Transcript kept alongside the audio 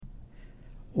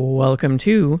Welcome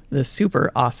to the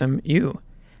Super Awesome You.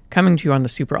 Coming to you on the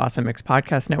Super Awesome Mix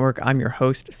Podcast Network, I'm your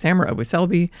host, Samra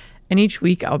Abu-Selby, and each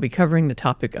week I'll be covering the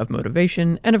topic of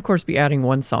motivation and of course be adding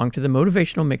one song to the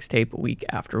motivational mixtape week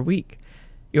after week.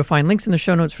 You'll find links in the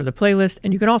show notes for the playlist,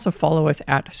 and you can also follow us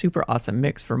at Super Awesome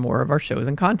Mix for more of our shows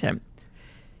and content.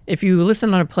 If you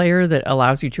listen on a player that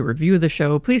allows you to review the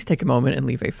show, please take a moment and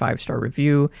leave a 5-star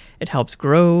review. It helps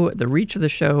grow the reach of the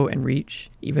show and reach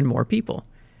even more people.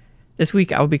 This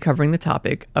week, I will be covering the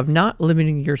topic of not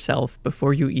limiting yourself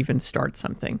before you even start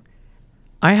something.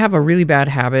 I have a really bad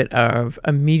habit of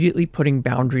immediately putting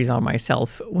boundaries on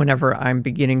myself whenever I'm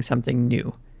beginning something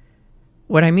new.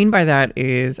 What I mean by that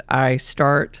is I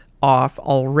start off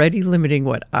already limiting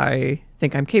what I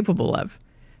think I'm capable of.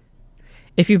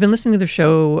 If you've been listening to the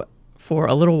show for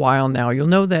a little while now, you'll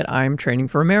know that I'm training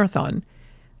for a marathon.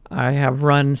 I have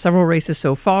run several races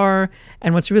so far,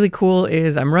 and what's really cool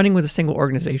is I'm running with a single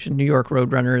organization, New York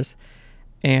Roadrunners,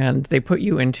 and they put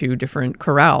you into different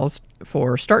corrals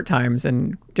for start times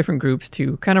and different groups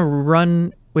to kind of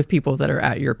run with people that are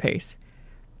at your pace.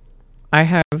 I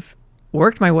have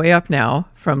worked my way up now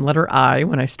from letter I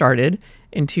when I started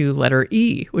into letter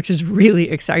E, which is really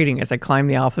exciting as I climb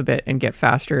the alphabet and get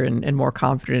faster and more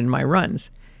confident in my runs.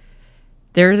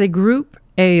 There is a group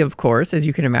A, of course, as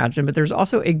you can imagine, but there's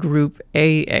also a group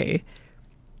AA,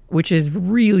 which is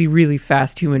really, really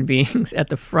fast human beings at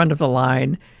the front of the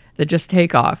line that just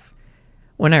take off.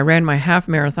 When I ran my half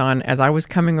marathon, as I was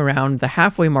coming around the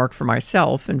halfway mark for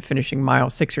myself and finishing mile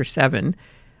 6 or 7,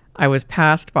 I was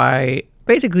passed by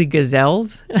basically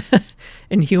gazelles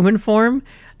in human form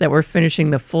that were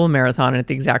finishing the full marathon at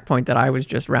the exact point that I was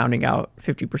just rounding out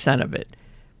 50% of it.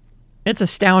 It's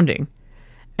astounding.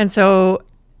 And so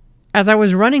as I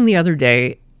was running the other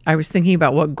day, I was thinking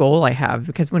about what goal I have,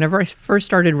 because whenever I first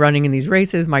started running in these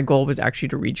races, my goal was actually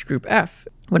to reach Group F.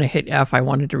 When I hit F, I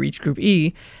wanted to reach Group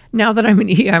E. Now that I'm in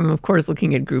E, I'm of course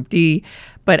looking at Group D.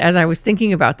 But as I was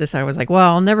thinking about this, I was like,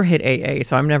 well, I'll never hit AA,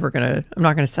 so I'm not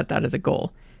gonna set that as a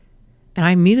goal. And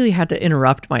I immediately had to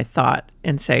interrupt my thought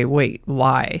and say, wait,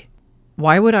 why?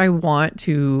 Why would I want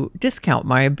to discount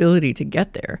my ability to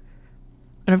get there?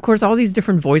 And of course, all these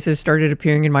different voices started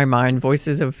appearing in my mind,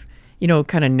 voices of,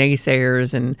 kind of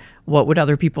naysayers and what would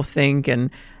other people think. And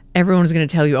everyone's going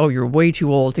to tell you, oh, you're way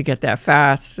too old to get that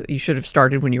fast. You should have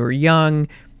started when you were young.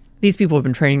 These people have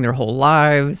been training their whole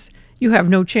lives. You have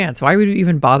no chance. Why would you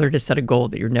even bother to set a goal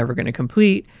that you're never going to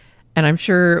complete? And I'm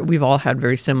sure we've all had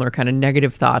very similar kind of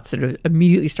negative thoughts that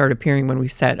immediately start appearing when we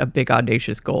set a big,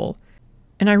 audacious goal.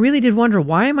 And I really did wonder,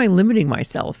 why am I limiting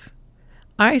myself?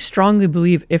 I strongly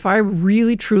believe if I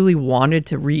really, truly wanted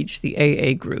to reach the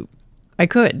AA group, I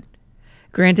could.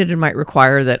 Granted, it might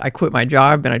require that I quit my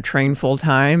job and I train full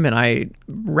time and I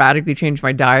radically change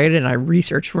my diet and I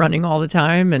research running all the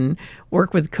time and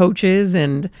work with coaches,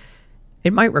 and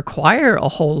it might require a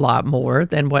whole lot more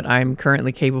than what I'm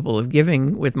currently capable of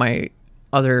giving with my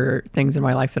other things in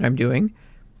my life that I'm doing.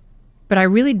 But I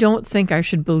really don't think I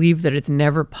should believe that it's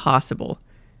never possible.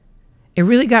 It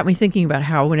really got me thinking about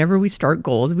how whenever we start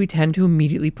goals, we tend to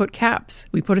immediately put caps.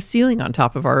 We put a ceiling on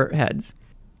top of our heads.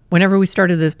 Whenever we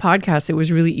started this podcast, it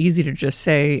was really easy to just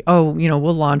say, oh,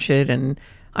 we'll launch it and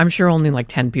I'm sure only like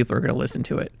 10 people are going to listen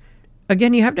to it.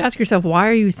 Again, you have to ask yourself, why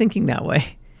are you thinking that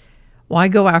way? Why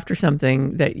go after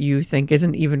something that you think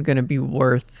isn't even going to be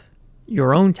worth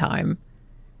your own time?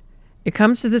 It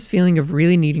comes to this feeling of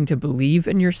really needing to believe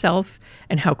in yourself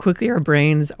and how quickly our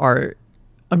brains are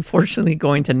unfortunately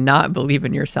going to not believe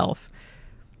in yourself.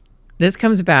 This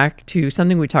comes back to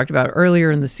something we talked about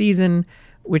earlier in the season,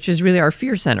 which is really our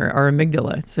fear center, our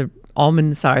amygdala. It's an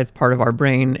almond-sized part of our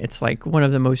brain. It's like one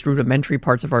of the most rudimentary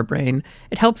parts of our brain.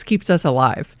 It keeps us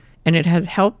alive, and it has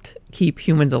helped keep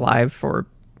humans alive for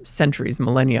centuries,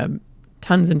 millennia,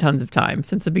 tons and tons of time,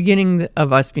 since the beginning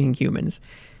of us being humans.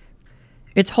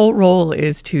 Its whole role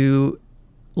is to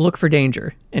look for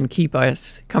danger and keep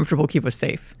us comfortable, keep us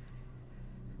safe.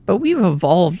 But we've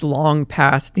evolved long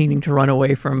past needing to run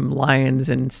away from lions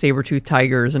and saber-toothed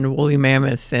tigers and woolly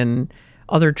mammoths and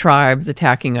other tribes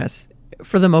attacking us,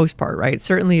 for the most part, right?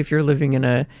 Certainly if you're living in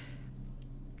an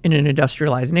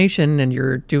industrialized nation and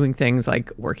you're doing things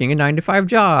like working a 9-to-5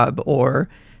 job or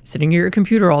sitting at your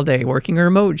computer all day, working a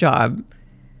remote job,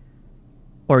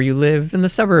 or you live in the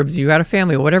suburbs, you got a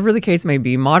family, whatever the case may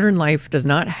be, modern life does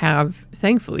not have,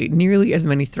 thankfully, nearly as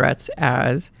many threats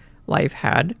as life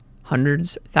had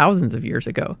hundreds, thousands of years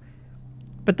ago.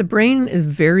 But the brain is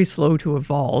very slow to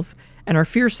evolve, and our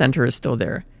fear center is still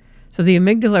there. So the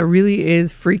amygdala really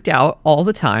is freaked out all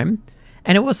the time,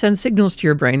 and it will send signals to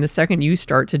your brain the second you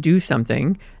start to do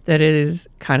something that is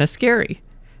kind of scary.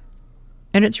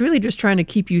 And it's really just trying to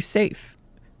keep you safe.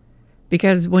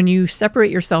 Because when you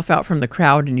separate yourself out from the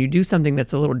crowd and you do something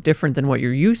that's a little different than what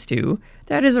you're used to,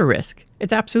 that is a risk.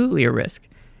 It's absolutely a risk.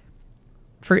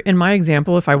 In my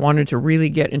example, if I wanted to really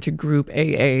get into group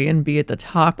AA and be at the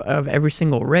top of every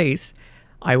single race,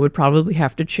 I would probably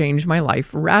have to change my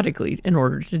life radically in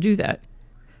order to do that.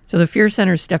 So the Fear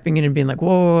Center is stepping in and being like,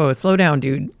 whoa, slow down,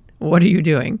 dude. What are you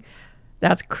doing?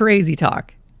 That's crazy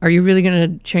talk. Are you really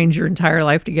going to change your entire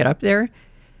life to get up there?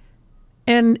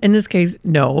 And in this case,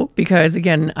 no, because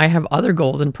again, I have other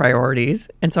goals and priorities.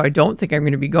 And so I don't think I'm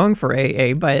going to be going for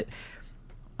AA, but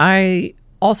I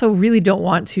also really don't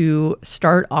want to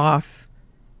start off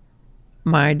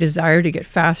my desire to get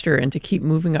faster and to keep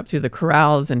moving up through the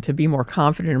corrals and to be more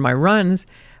confident in my runs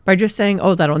by just saying,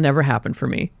 oh, that'll never happen for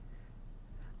me.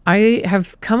 I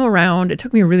have come around, it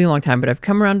took me a really long time, but I've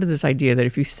come around to this idea that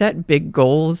if you set big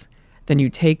goals, then you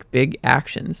take big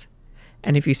actions.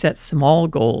 And if you set small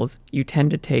goals, you tend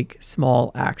to take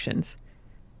small actions.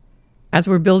 As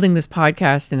we're building this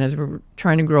podcast and as we're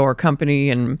trying to grow our company,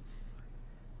 and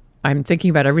I'm thinking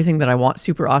about everything that I want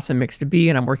Super Awesome Mix to be,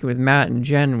 and I'm working with Matt and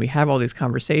Jen, and we have all these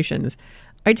conversations,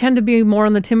 I tend to be more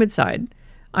on the timid side.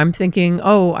 I'm thinking,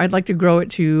 oh, I'd like to grow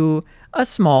it to a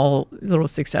small little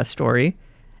success story.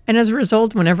 And as a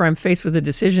result, whenever I'm faced with a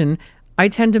decision, I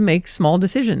tend to make small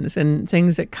decisions and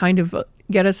things that kind of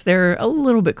get us there a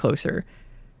little bit closer.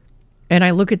 And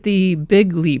I look at the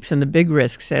big leaps and the big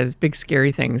risks as big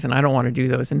scary things, and I don't want to do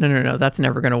those. And no, that's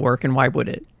never going to work, and why would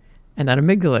it? And that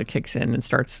amygdala kicks in and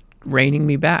starts reining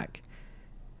me back.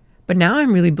 But now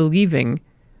I'm really believing,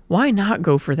 why not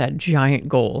go for that giant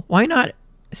goal? Why not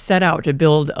set out to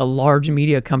build a large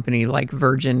media company like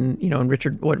Virgin,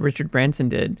 and what Richard Branson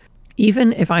did?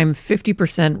 Even if I'm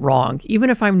 50% wrong, even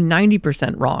if I'm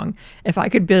 90% wrong, if I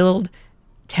could build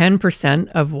 10%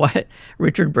 of what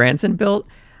Richard Branson built,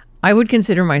 I would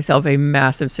consider myself a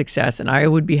massive success, and I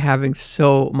would be having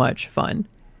so much fun.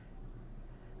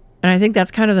 And I think that's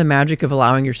kind of the magic of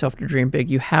allowing yourself to dream big.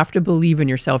 You have to believe in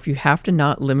yourself. You have to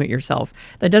not limit yourself.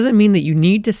 That doesn't mean that you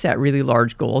need to set really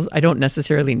large goals. I don't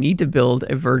necessarily need to build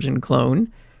a Virgin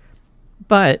clone,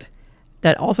 but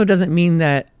that also doesn't mean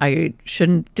that I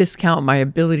shouldn't discount my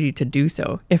ability to do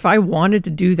so. If I wanted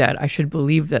to do that, I should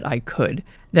believe that I could,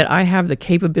 that I have the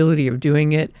capability of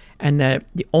doing it, and that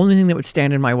the only thing that would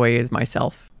stand in my way is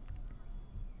myself.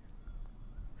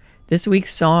 This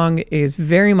week's song is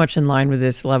very much in line with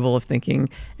this level of thinking,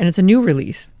 and it's a new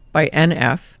release by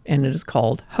NF, and it is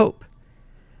called Hope.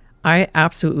 I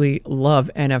absolutely love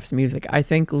NF's music. I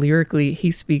think lyrically he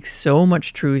speaks so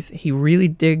much truth. He really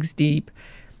digs deep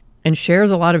and shares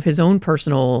a lot of his own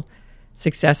personal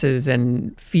successes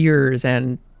and fears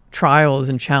and trials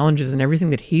and challenges, and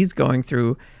everything that he's going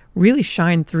through really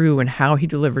shine through in how he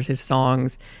delivers his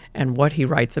songs and what he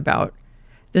writes about.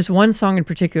 This one song in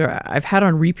particular, I've had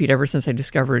on repeat ever since I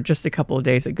discovered it just a couple of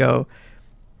days ago.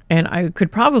 And I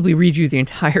could probably read you the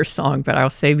entire song, but I'll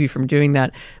save you from doing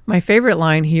that. My favorite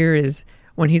line here is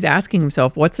when he's asking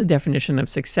himself, what's the definition of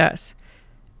success?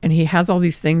 And he has all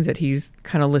these things that he's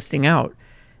kind of listing out.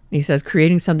 And he says,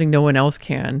 creating something no one else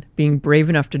can, being brave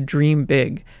enough to dream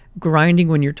big, grinding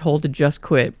when you're told to just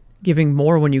quit, giving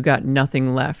more when you got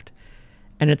nothing left.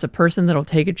 And it's a person that'll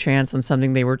take a chance on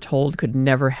something they were told could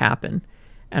never happen.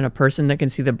 And a person that can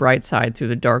see the bright side through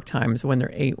the dark times when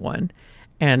there ain't one.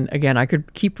 And again, I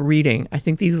could keep reading. I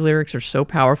think these lyrics are so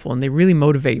powerful, and they really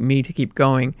motivate me to keep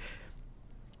going.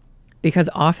 Because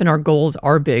often our goals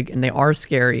are big and they are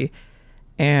scary.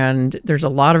 And there's a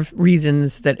lot of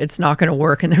reasons that it's not going to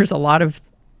work. And there's a lot of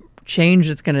change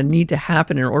that's going to need to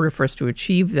happen in order for us to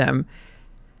achieve them.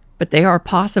 But they are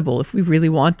possible if we really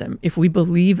want them. If we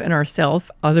believe in ourselves,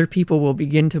 other people will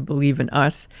begin to believe in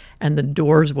us, and the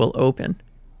doors will open.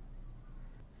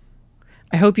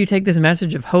 I hope you take this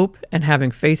message of hope and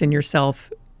having faith in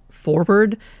yourself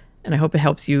forward, and I hope it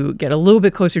helps you get a little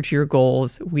bit closer to your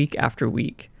goals week after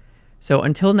week. So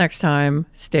until next time,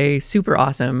 stay super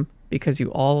awesome, because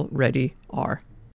you already are.